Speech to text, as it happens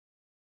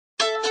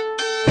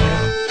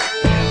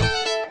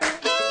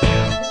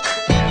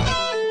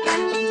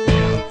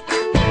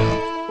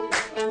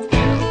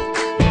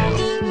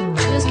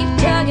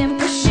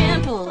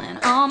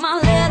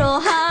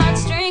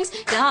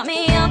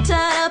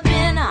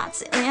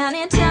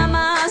anytime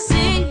I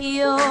see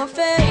your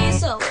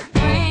face. Oh,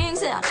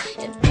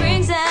 it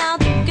brings out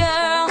the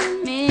girl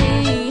in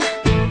me.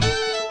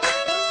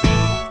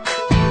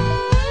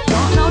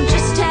 Don't know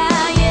just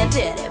how you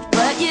did it,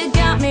 but you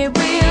got me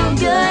real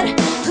good.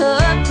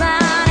 Hook,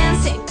 line, and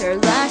sinker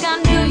like I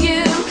knew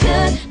you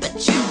could.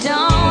 But you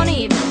don't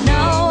even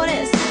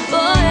notice, boy,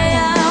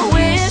 I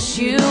wish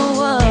you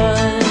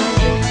would.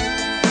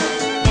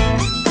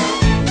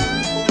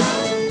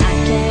 I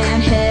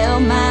can't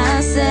help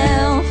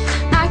myself,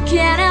 I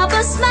can't help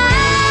but smile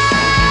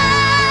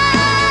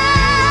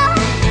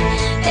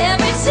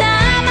every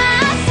time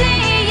I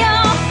see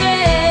your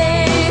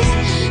face.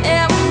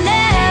 And we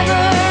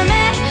never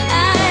met,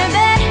 I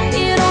bet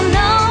you don't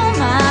know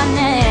my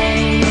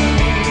name.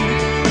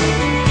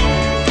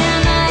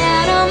 And I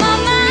out of my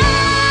mind,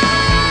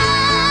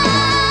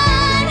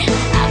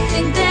 I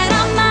think that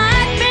I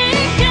might be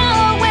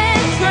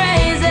going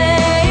crazy,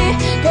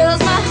 'cause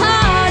my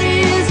heart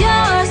is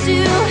yours to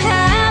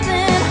have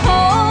and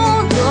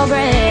hold or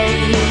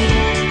break.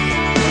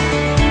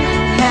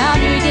 How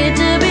do you get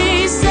to be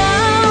so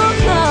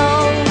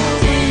close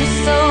when you're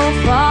so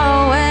far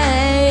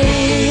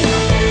away?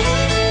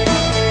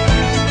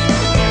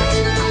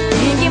 I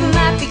think you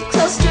might be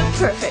close to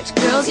perfect,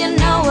 girls, you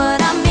know what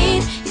I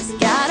mean. He's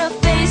got a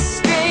face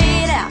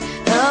straight out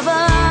of a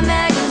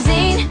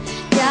magazine.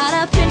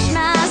 Gotta pinch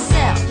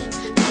myself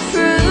to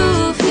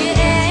prove he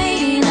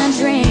ain't a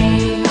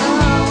dream. Oh,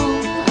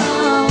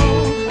 oh,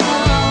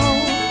 oh,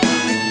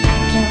 I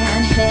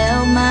can't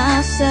help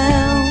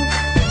myself,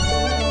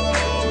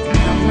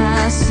 now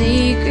my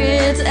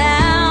secret's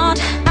out.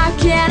 I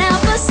can't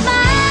help but smile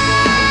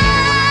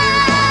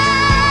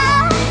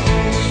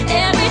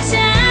every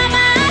time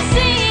I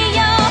see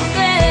your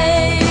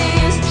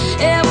face.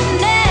 And we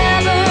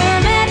never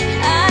met,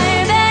 I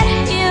bet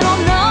you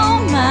don't know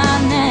my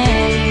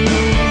name.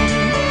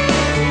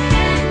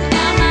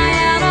 Am I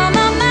out of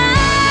my mind?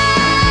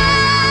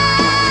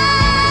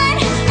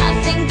 I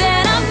think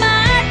that I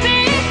might be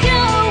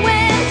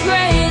going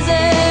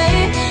crazy,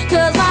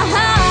 'cause my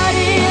heart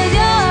is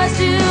yours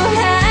to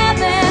have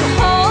and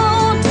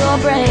hold or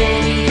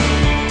break.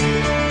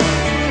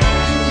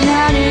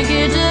 How do you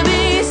get to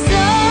be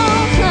so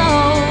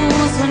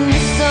close when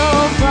you're so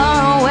far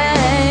away?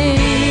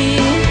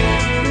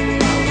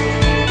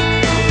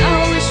 I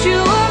wish you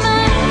were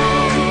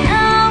mine,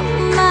 oh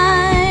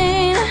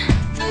mine,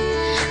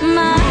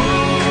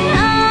 mine,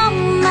 oh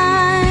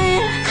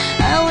mine.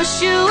 I wish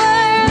you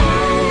were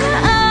mine,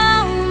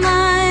 oh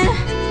mine.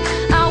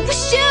 I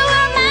wish you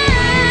were mine.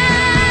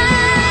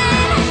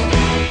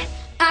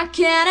 I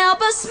can't help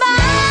but smile